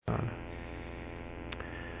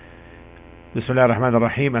بسم الله الرحمن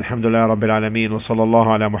الرحيم الحمد لله رب العالمين وصلى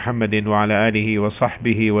الله على محمد وعلى آله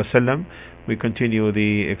وصحبه وسلم. We continue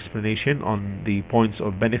the explanation on the points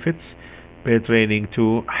of benefits pertaining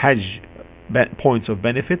to Hajj, points of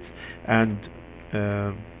benefits and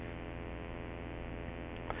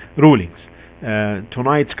rulings.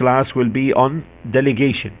 Tonight's class will be on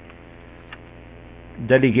delegation,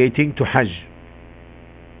 delegating to Hajj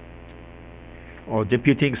or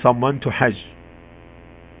deputing someone to Hajj.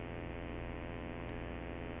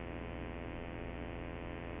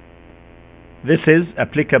 This is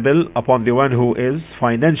applicable upon the one who is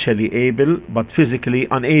financially able but physically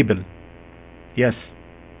unable. Yes,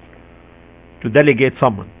 to delegate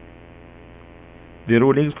someone. The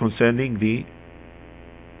rulings concerning the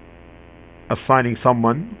assigning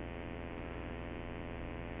someone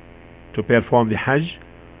to perform the Hajj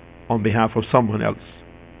on behalf of someone else.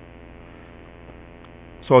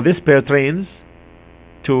 So this pertains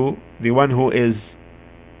to the one who is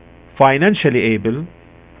financially able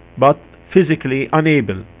but physically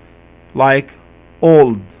unable, like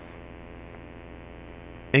old,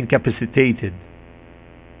 incapacitated,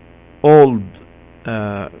 old,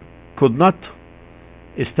 could not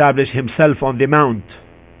establish himself on the mount,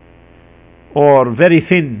 or very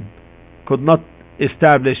thin, could not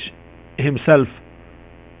establish himself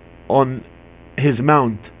on his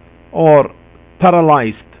mount, or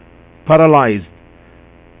paralyzed,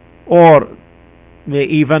 or may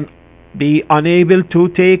even be unable to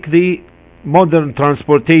take the modern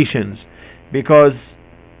transportations because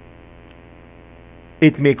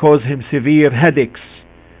it may cause him severe headaches,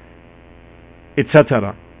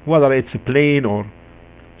 etc., whether it's a plane or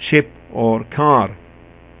ship or car.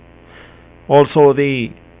 Also the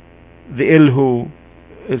ill who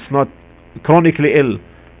is not chronically ill,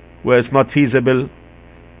 where it's not feasible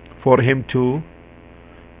for him to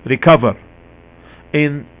recover.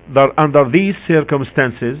 Under these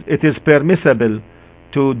circumstances, it is permissible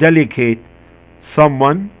to delegate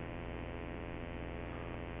someone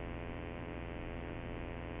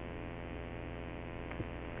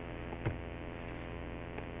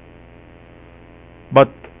but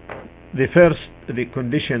the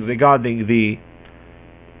condition regarding the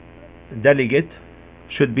delegate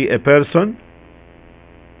should be a person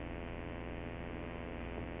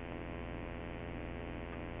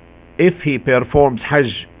if he performs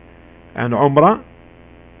Hajj and Umrah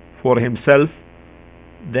for himself,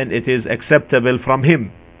 then it is acceptable from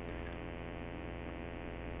him.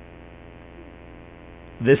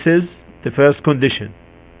 This is the first condition.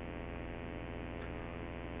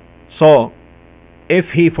 So, if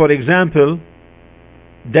he, for example,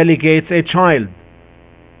 delegates a child,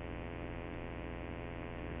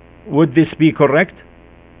 would this be correct?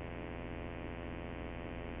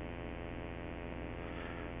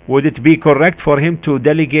 Would it be correct for him to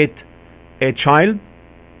delegate a child?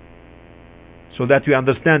 So that we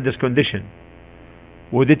understand this condition.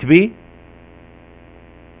 Would it be?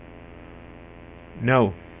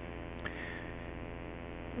 No.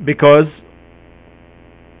 Because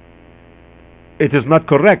it is not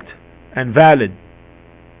correct and valid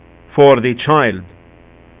for the child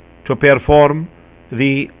to perform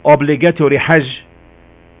the obligatory Hajj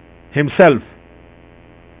himself.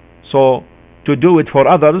 So to do it for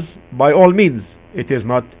others, by all means, it is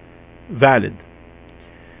not valid.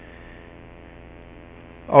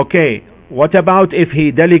 Okay, what about if he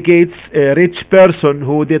delegates a rich person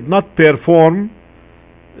who did not perform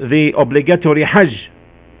the obligatory Hajj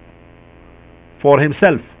for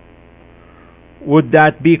himself? Would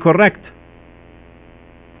that be correct?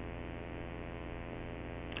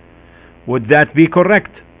 Would that be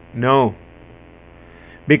correct? No.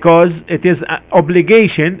 Because it is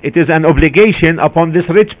an obligation upon this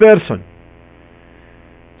rich person,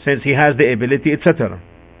 since he has the ability, etc.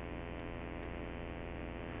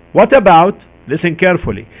 What about, listen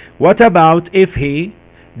carefully, what about if he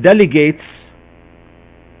delegates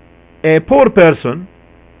a poor person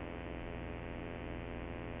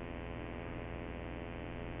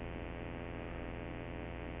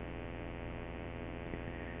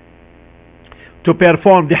to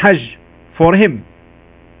perform the Hajj for him?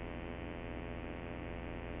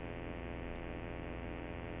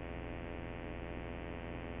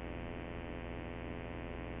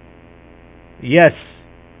 Yes,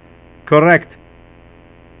 correct.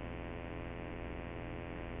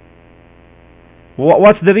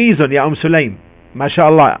 What's the reason, Ya Sulaim?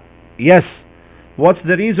 MashaAllah. Yes. What's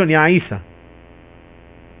the reason, Ya Isa?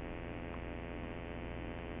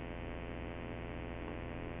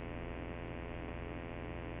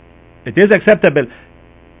 It is acceptable.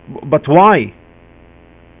 But why?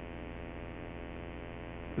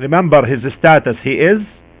 Remember his status. He is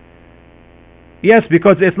Yes,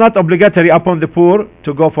 because it's not obligatory upon the poor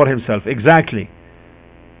to go for himself. Exactly.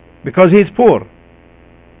 Because he's poor.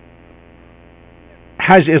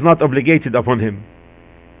 Hajj is not obligated upon him.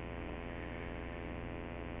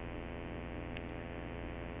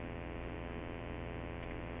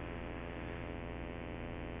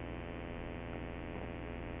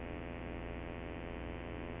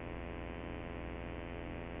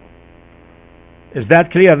 Is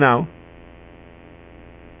that clear now?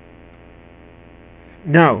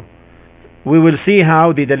 Now, we will see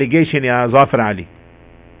how the delegation, Ya Zafar Ali.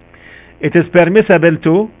 It is permissible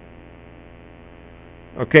to,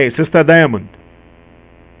 okay, Sister Diamond,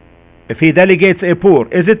 if he delegates a poor,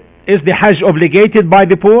 is the Hajj obligated by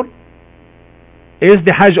the poor? Is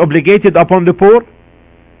the Hajj obligated upon the poor?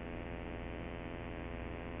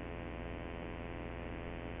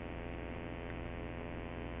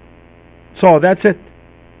 So that's it.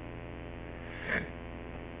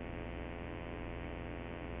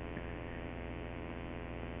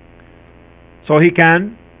 So he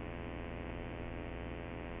can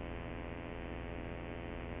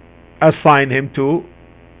assign him to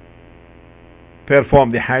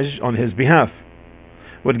perform the Hajj on his behalf.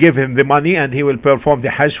 Would give him the money and he will perform the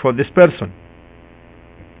Hajj for this person.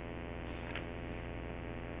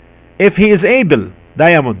 If he is able,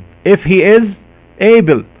 Diamond, if he is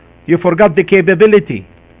able, you forgot the capability,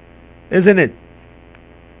 isn't it?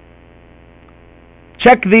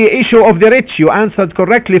 Check the issue of the rich. You answered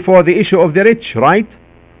correctly for the issue of the rich, right?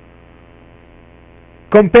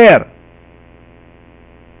 Compare.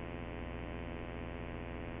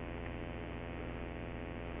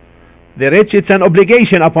 The rich, it's an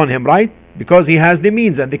obligation upon him, right? Because he has the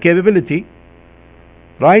means and the capability,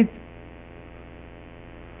 right?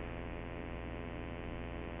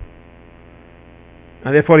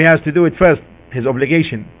 And therefore he has to do it first, his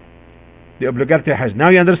obligation, the obligatory Hajj. Now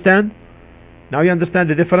you understand? Now you understand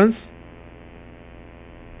the difference?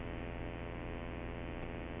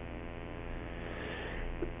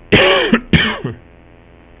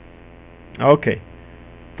 Okay.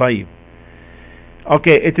 طيب.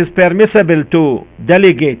 Okay, it is permissible to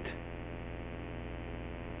delegate.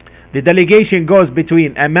 The delegation goes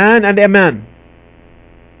between a man and a man.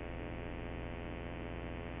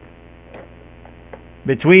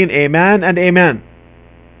 Between a man and a man.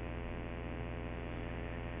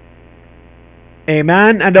 A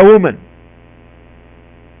man and a woman.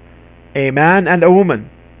 A man and a woman.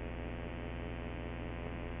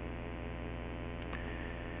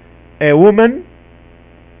 A woman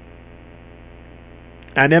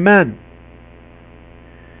and a man.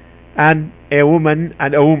 And a woman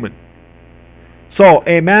and a woman. So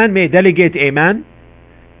a man may delegate a man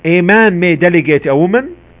may delegate a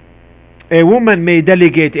woman may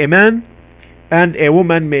delegate a man, and a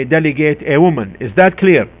woman may delegate a woman. Is that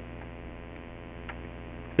clear?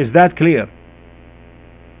 Is that clear?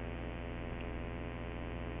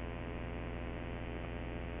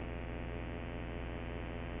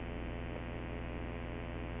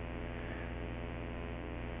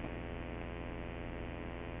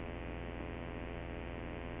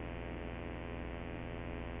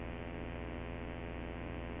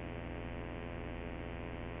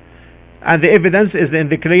 And the evidence is in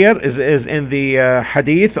the clear, is in the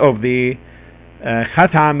hadith of the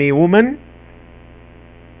Khatami woman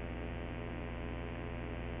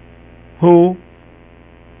who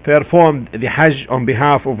performed the Hajj on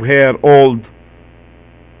behalf of her old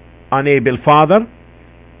unable father,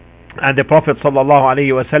 and the Prophet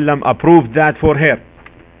ﷺ approved that for her.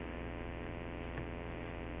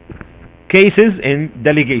 Cases in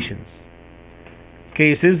delegations.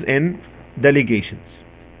 Cases in delegations.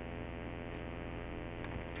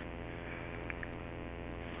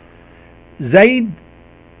 Zayd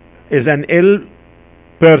is an ill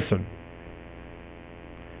person,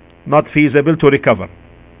 not feasible to recover,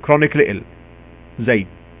 chronically ill. Zayd.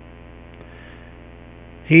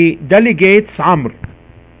 He delegates Amr.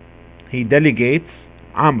 He delegates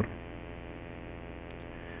Amr.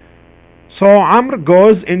 So Amr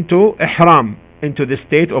goes into Ihram, into the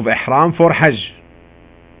state of Ihram for Hajj.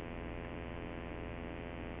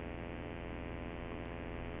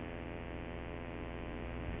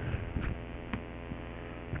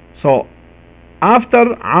 So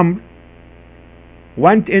after Amr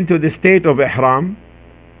went into the state of Ihram,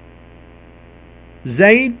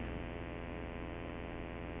 Zayd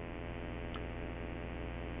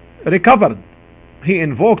recovered. He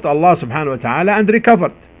invoked Allah subhanahu wa ta'ala and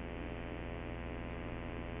recovered.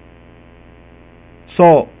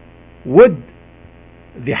 So would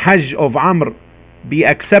the Hajj of Amr be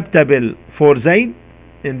acceptable for Zayd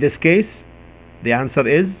in this case? The answer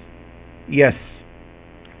is yes.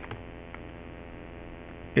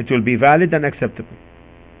 it will be valid and acceptable.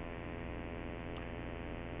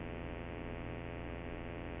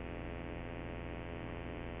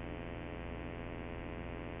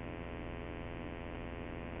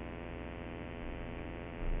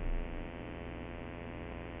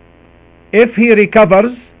 If he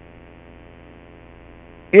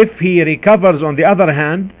recovers on the other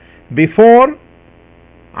hand before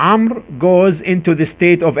Amr goes into the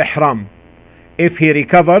state of ihram, if he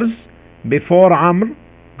recovers before Amr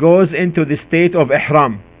goes into the state of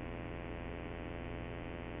ihram,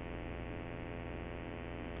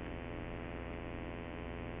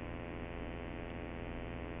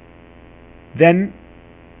 then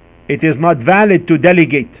it is not valid to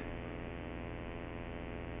delegate,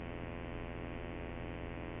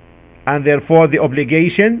 and therefore the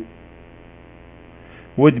obligation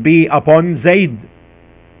would be upon Zayd.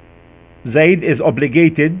 Zayd is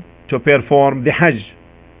obligated to perform the Hajj.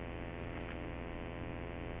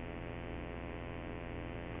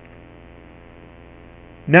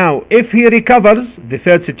 Now, if he recovers, the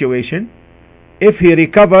third situation, if he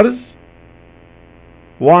recovers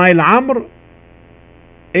while Amr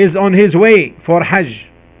is on his way for Hajj,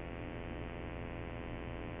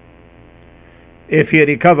 if he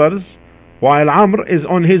recovers while Amr is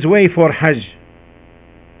on his way for Hajj,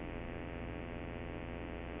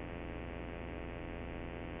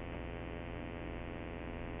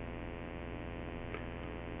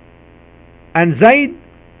 and Zayd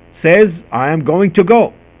says, I am going to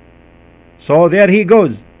go, so there he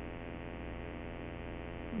goes,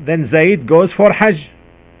 then Zayd goes for Hajj.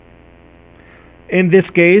 In this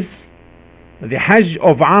case, the Hajj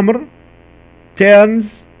of Amr turns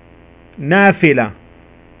nafila,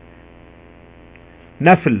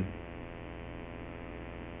 nafil,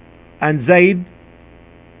 and Zayd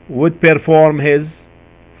would perform his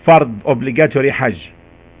fard, obligatory Hajj.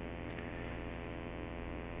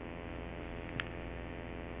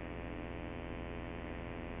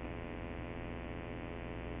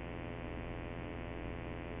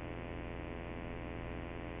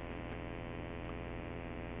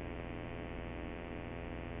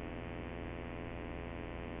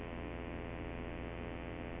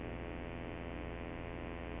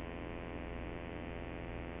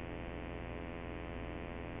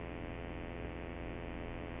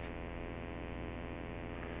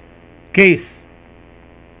 Case: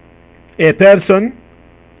 a person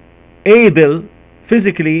able,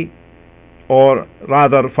 physically or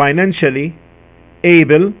rather financially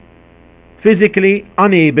able, physically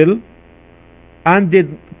unable, and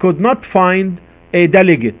could not find a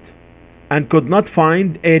delegate,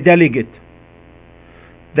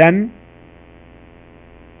 then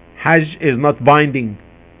Hajj is not binding.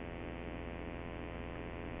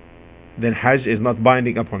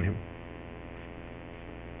 Upon him.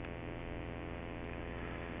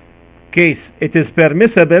 Case: it is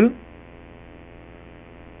permissible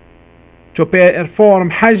to perform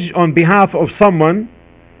Hajj on behalf of someone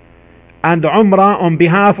and Umrah on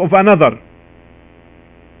behalf of another,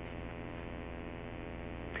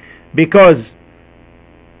 because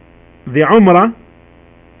the Umrah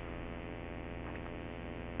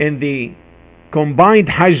in the combined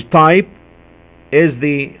Hajj type is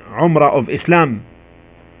the Umrah of Islam.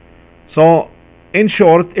 So in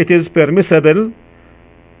short, it is permissible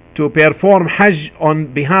to perform Hajj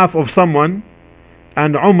on behalf of someone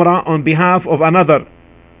and Umrah on behalf of another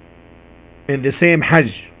in the same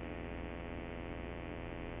Hajj.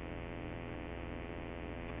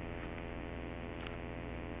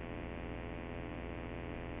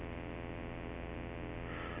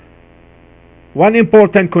 One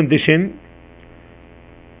important condition: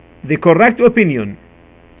 the correct opinion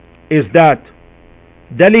is that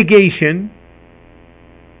delegation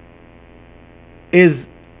is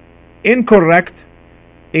incorrect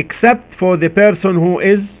except for the person who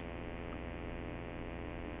is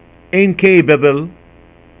incapable,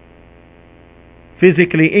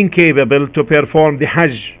 physically incapable to perform the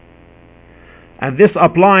Hajj, and this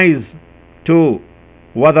applies to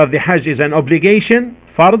whether the Hajj is an obligation,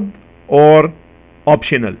 fard, or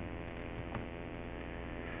optional.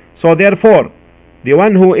 So therefore, the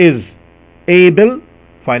one who is able,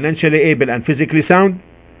 financially able and physically sound,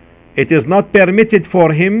 it is not permitted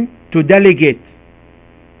for him to delegate,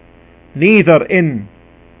 neither in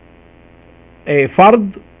a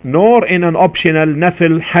fard nor in an optional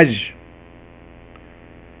nafil Hajj,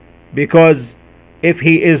 because if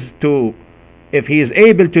he is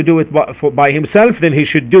able to do it by himself, then he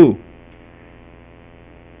should do.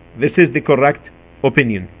 This is the correct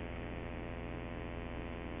opinion.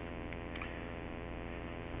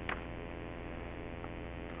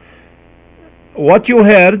 What you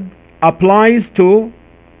heard applies to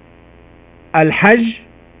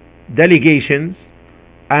Al-Hajj delegations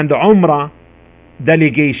and Umrah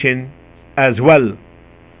delegation as well.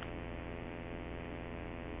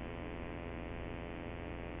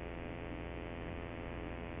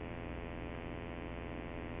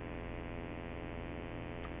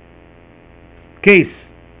 Case.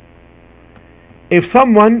 If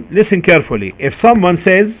someone, listen carefully, if someone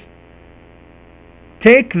says,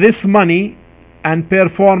 take this money and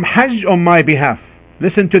perform Hajj on my behalf.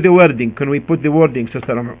 Listen to the wording. Can we put the wording,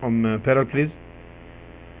 sister, on Peril, please?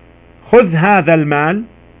 خذ هذا المال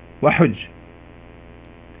وحج.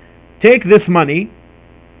 Take this money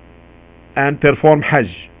and perform Hajj.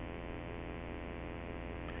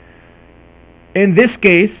 In this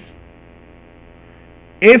case,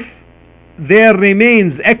 if there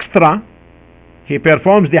remains extra, he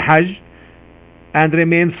performs the Hajj and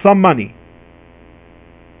remains some money,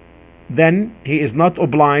 then he is not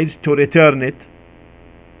obliged to return it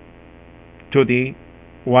to the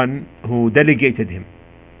one who delegated him.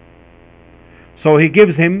 So he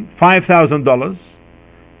gives him $5,000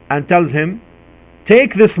 and tells him,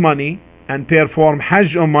 take this money and perform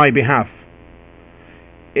Hajj on my behalf.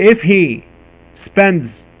 If he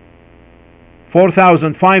spends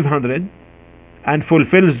 4,500 and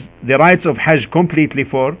fulfills the rites of Hajj completely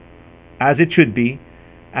as it should be,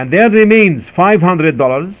 and there remains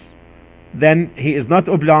 $500, then he is not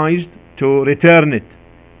obliged to return it.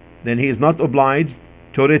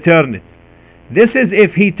 This is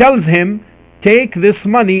if he tells him, take this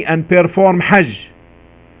money and perform Hajj.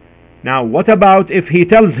 Now, what about if he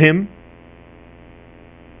tells him,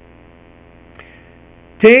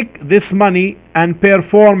 take this money and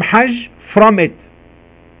perform Hajj from it?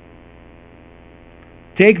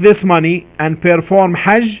 Take this money and perform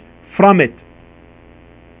Hajj from it.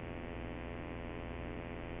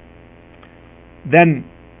 Then,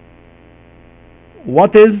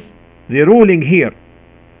 what is the ruling here?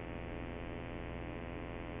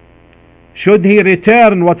 Should he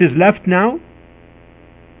return what is left now?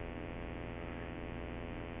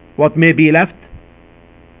 What may be left?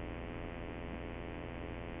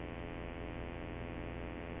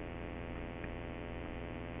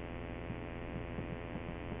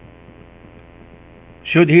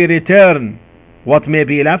 Should he return what may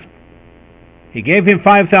be left? He gave him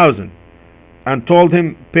 5,000 and told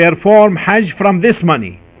him, perform Hajj from this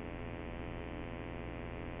money.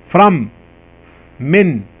 From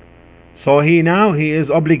min. So he is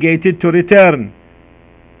obligated to return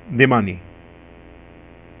the money.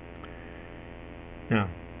 Now,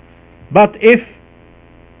 but if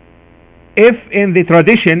in the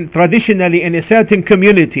traditionally in a certain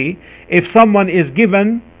community, if someone is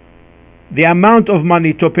given the amount of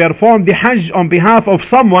money to perform the Hajj on behalf of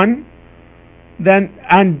someone, then,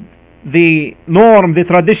 and the norm, the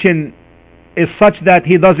tradition is such that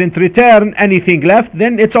he doesn't return anything left,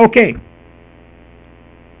 then it's okay.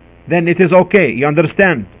 Then it is okay, you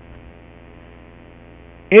understand?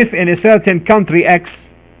 If in a certain country X,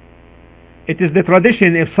 it is the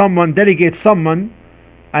tradition, if someone delegates someone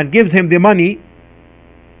and gives him the money,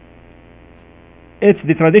 it's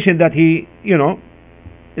the tradition that he,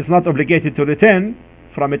 is not obligated to return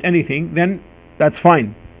from it anything, then that's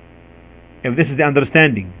fine. If this is the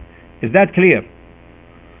understanding. Is that clear?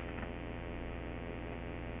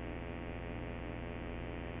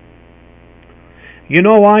 You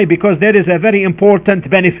know why? Because there is a very important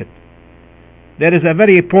benefit. There is a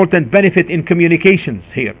very important benefit in communications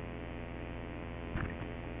here.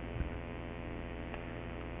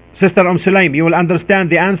 Sister Sulaim, you will understand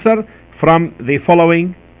the answer from the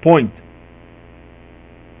following point.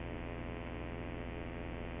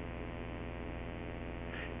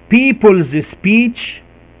 People's speech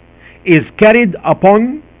is carried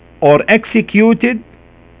upon or executed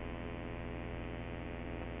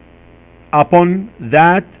upon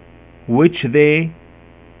that which they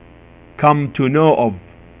come to know of.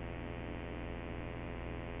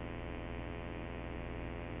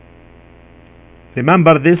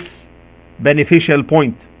 Remember this beneficial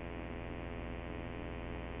point.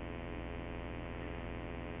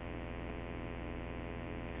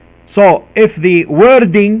 So, if the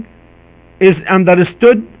wording is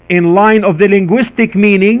understood in line of the linguistic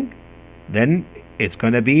meaning, then it's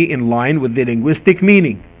going to be in line with the linguistic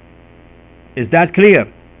meaning. Is that clear?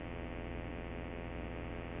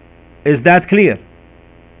 Is that clear?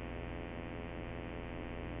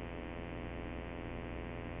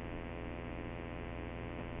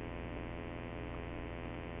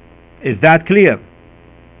 Is that clear?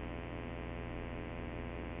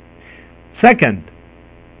 Second,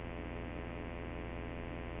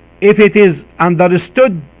 if it is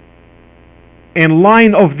understood in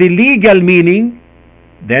line of the legal meaning,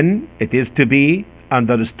 then it is to be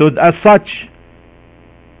understood as such.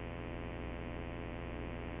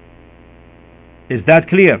 Is that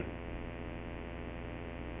clear?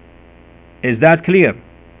 Is that clear?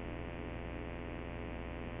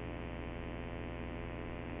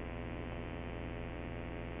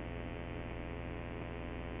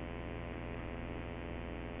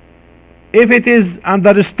 If it is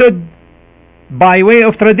understood by way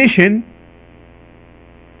of tradition,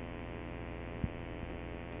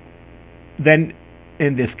 then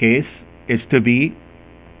in this case it's to be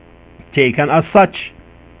taken as such,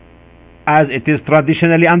 as it is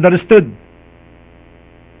traditionally understood.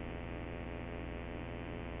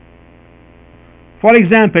 For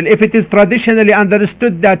example, if it is traditionally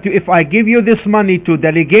understood that if I give you this money to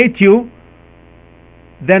delegate you,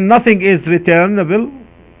 then nothing is returnable,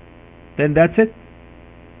 then that's it.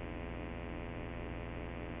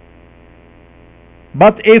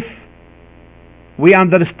 But if we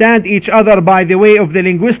understand each other by the way of the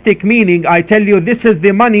linguistic meaning, I tell you this is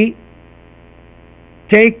the money,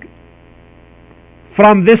 take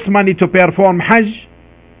from this money to perform Hajj,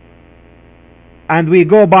 and we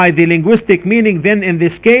go by the linguistic meaning, then in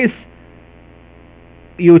this case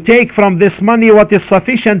you take from this money what is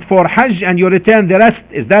sufficient for Hajj and you return the rest.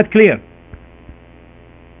 Is that clear?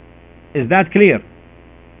 Is that clear?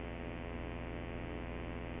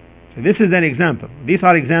 So this is an example. These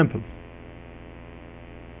are examples.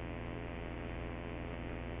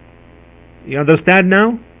 You understand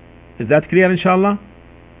now? Is that clear, inshallah?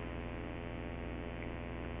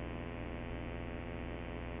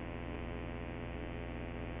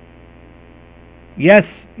 Yes,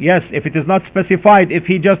 yes. If it is not specified, if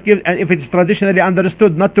he just gives, and if it's traditionally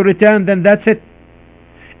understood not to return, then that's it.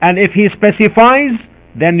 And if he specifies,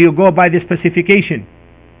 then you go by the specification.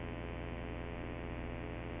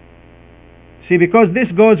 See, because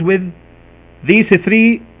this goes with these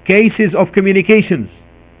three cases of communications.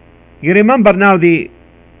 You remember now the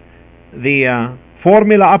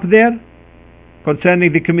formula up there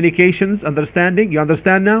concerning the communications, understanding? You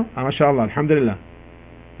understand now? MashaAllah, alhamdulillah.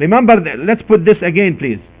 Remember, let's put this again,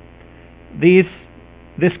 please.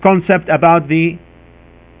 This concept about the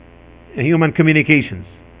human communications.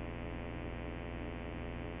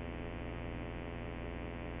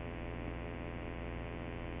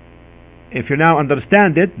 If you now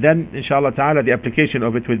understand it, then inshallah ta'ala the application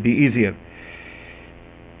of it will be easier.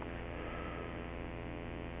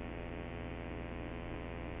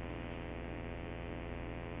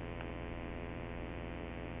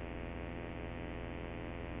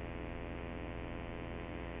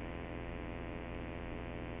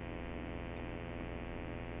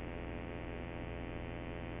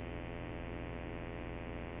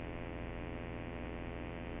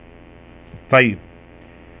 طيب.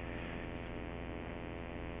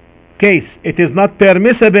 Case, it is not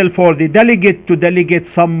permissible for the delegate to delegate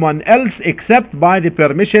someone else except by the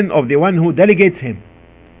permission of the one who delegates him.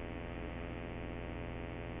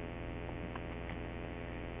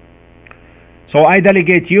 So I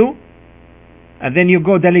delegate you, and then you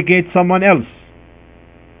go delegate someone else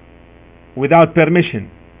without permission.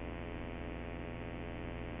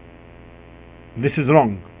 This is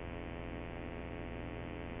wrong.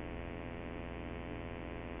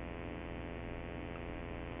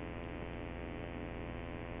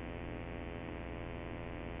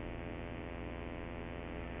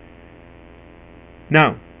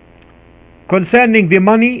 Now, concerning the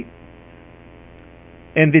money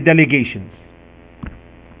and the delegations,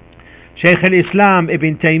 Shaykh al-Islam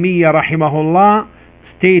Ibn Taymiyyah rahimahullah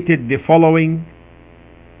stated the following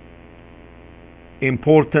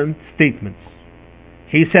important statements.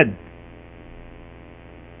 He said,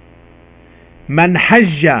 من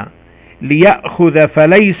حج ليأخذ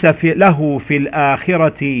فليس له في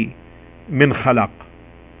الآخرة من خلق.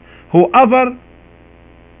 Whoever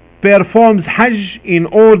performs Hajj in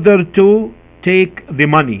order to take the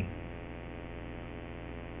money,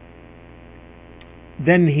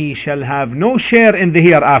 then he shall have no share in the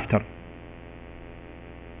hereafter.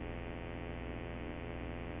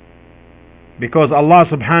 Because Allah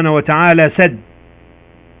subhanahu wa ta'ala said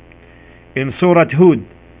in Surah Hud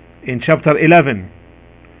in chapter 11,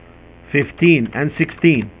 15 and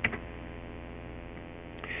 16,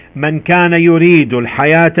 من كان يريد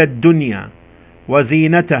الحياة الدنيا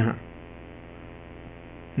وزينتها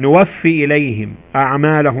نوفي إليهم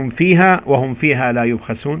أعمالهم فيها وهم فيها لا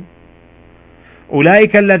يبخسون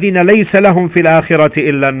أولئك الذين ليس لهم في الآخرة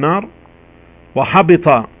إلا النار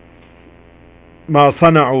وحبط ما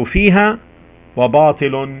صنعوا فيها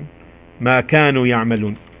وباطل ما كانوا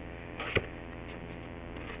يعملون.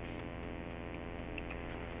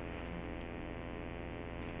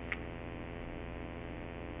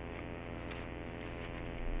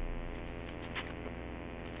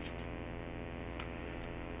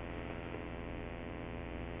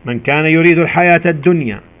 من كان يريد الحياة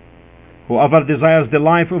الدنيا, whoever desires the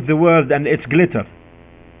life of the world and its glitter,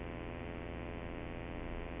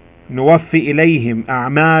 نوفي إليهم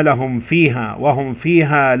أعمالهم فيها وهم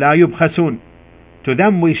فيها لا يبخسون. To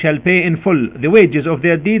them we shall pay in full the wages of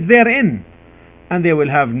their deeds therein, and they will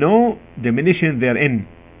have no diminution therein.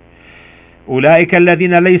 أولئك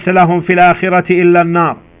الذين ليس لهم في الآخرة إلا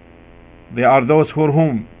النار. They are those for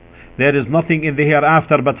whom there is nothing in the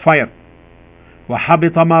hereafter but fire.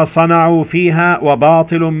 وحبط ما صنعوا فيها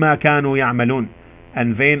وباطل ما كانوا يعملون.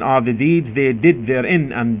 And vain are the deeds they did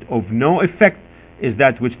therein, and of no effect is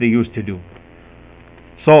that which they used to do.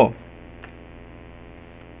 So,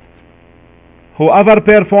 whoever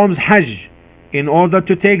performs Hajj in order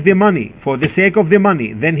to take the money for the sake of the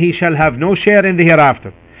money, then he shall have no share in the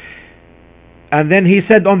hereafter. And then he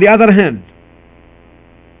said on the other hand,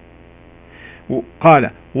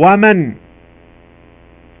 قال ومن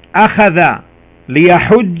أخذ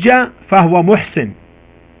ليحج فهو محسن.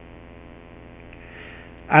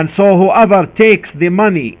 And so whoever takes the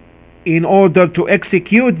money in order to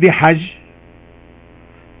execute the Hajj,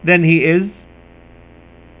 then he is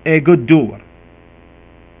a good doer.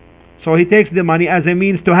 So he takes the money as a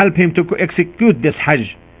means to help him to execute this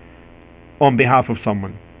Hajj on behalf of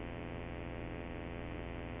someone.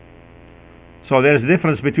 So there is a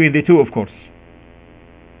difference between the two, of course.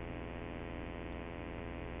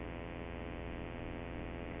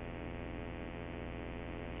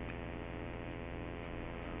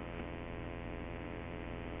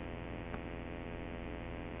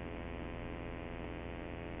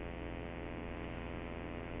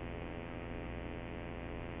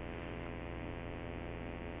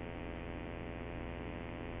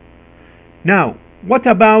 Now, what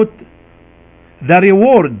about the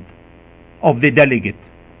reward of the delegate?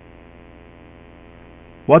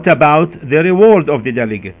 What about the reward of the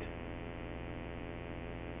delegate?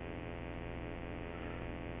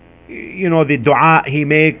 You know, the dua he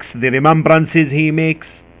makes, the remembrances he makes.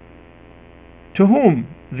 To whom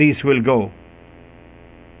these will go?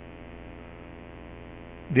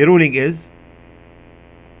 The ruling is,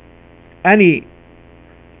 any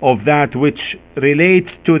of that which relates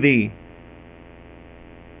to the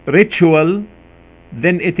ritual,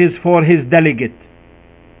 then it is for his delegate.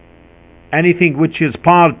 Anything which is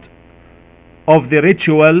part of the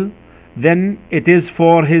ritual, then it is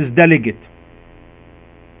for his delegate.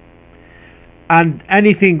 And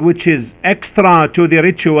anything which is extra to the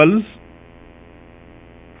rituals,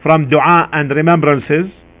 from dua and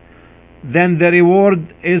remembrances, then the reward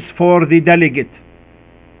is for the delegate.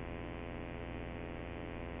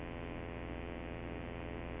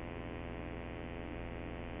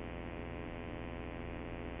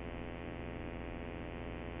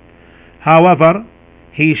 However,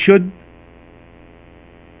 he should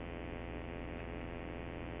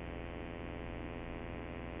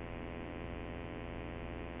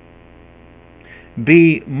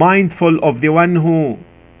be mindful of the one who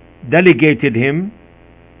delegated him,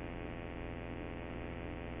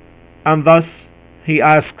 and thus he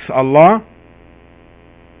asks Allah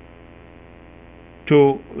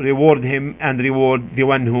to reward him and reward the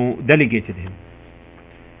one who delegated him.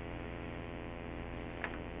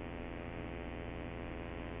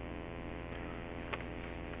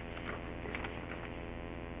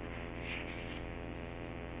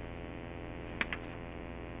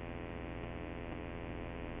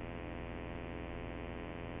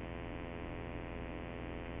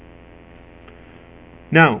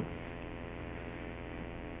 Now,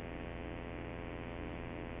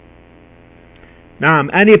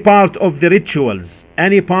 any part of the rituals,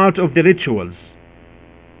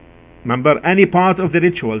 remember, any part of the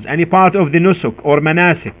rituals, any part of the nusuk or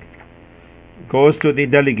manasik goes to the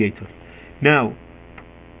delegator. Now,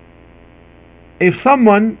 if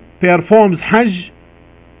someone performs Hajj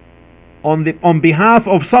on behalf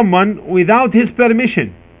of someone without his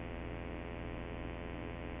permission,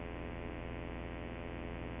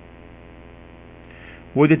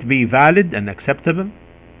 would it be valid and acceptable?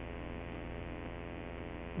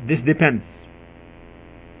 This depends.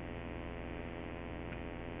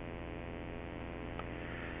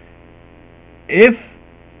 If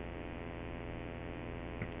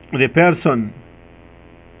the person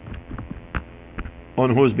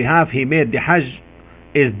on whose behalf he made the Hajj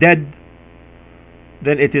is dead,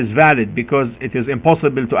 then it is valid, because it is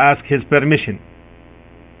impossible to ask his permission.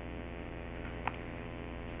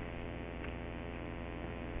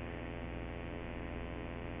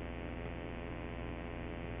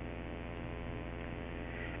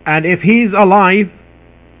 And if he is alive,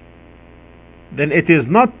 then it is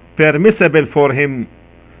not permissible for him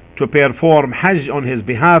to perform Hajj on his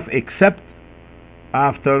behalf, except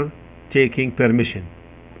after taking permission.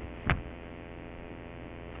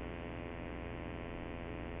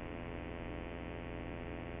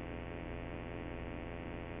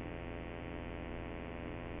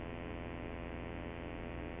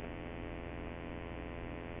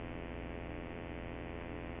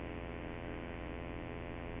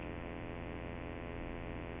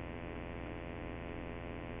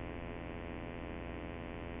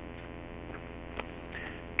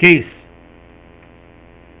 Case.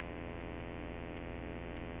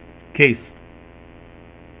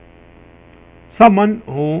 Someone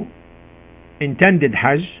who intended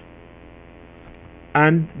Hajj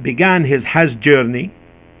and began his Hajj journey,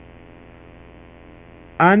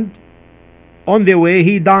 and on the way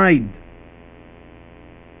he died.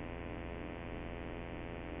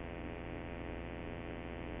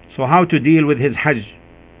 So how to deal with his Hajj?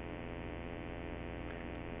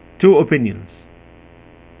 Two opinions.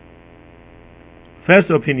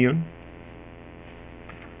 First opinion,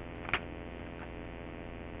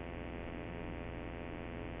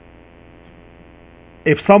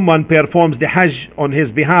 if someone performs the Hajj on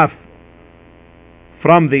his behalf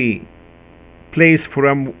from the place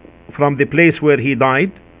where he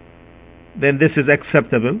died, then this is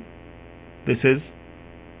acceptable. This is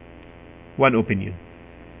one opinion.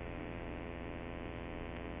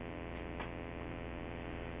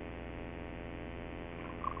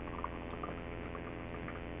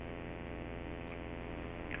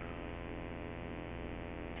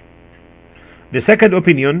 The second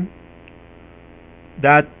opinion,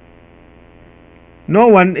 that no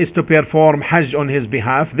one is to perform Hajj on his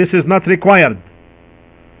behalf. This is not required,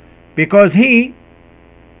 because he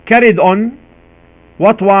carried on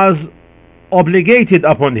what was obligated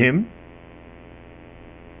upon him,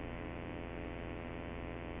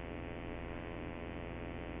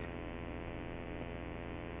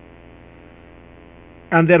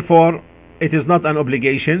 and therefore it is not an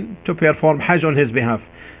obligation to perform Hajj on his behalf.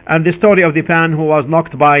 And the story of the man who was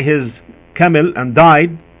knocked by his camel and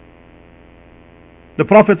died, the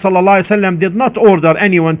Prophet ﷺ did not order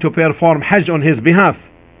anyone to perform Hajj on his behalf.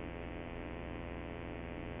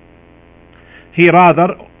 He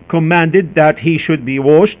rather commanded that he should be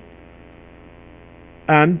washed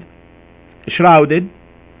and shrouded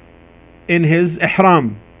in his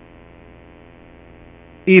ihram,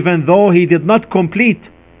 even though he did not complete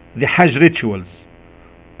the Hajj rituals.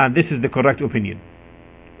 And this is the correct opinion.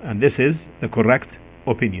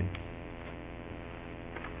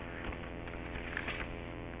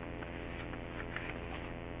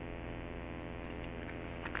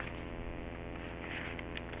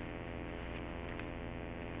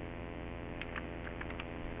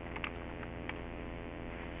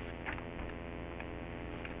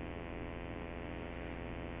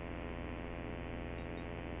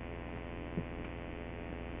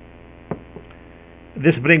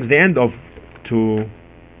 This brings the end of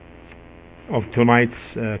tonight's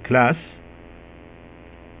class,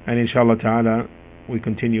 and inshallah ta'ala we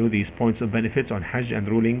continue these points of benefits on Hajj and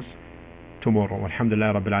rulings tomorrow.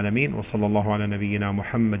 Alhamdulillah Rabbil Alameen, wa sallallahu ala nabiyyina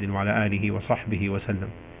Muhammadin wa ala alihi wa sahbihi wa sallam.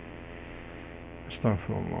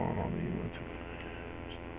 Astaghfirullah.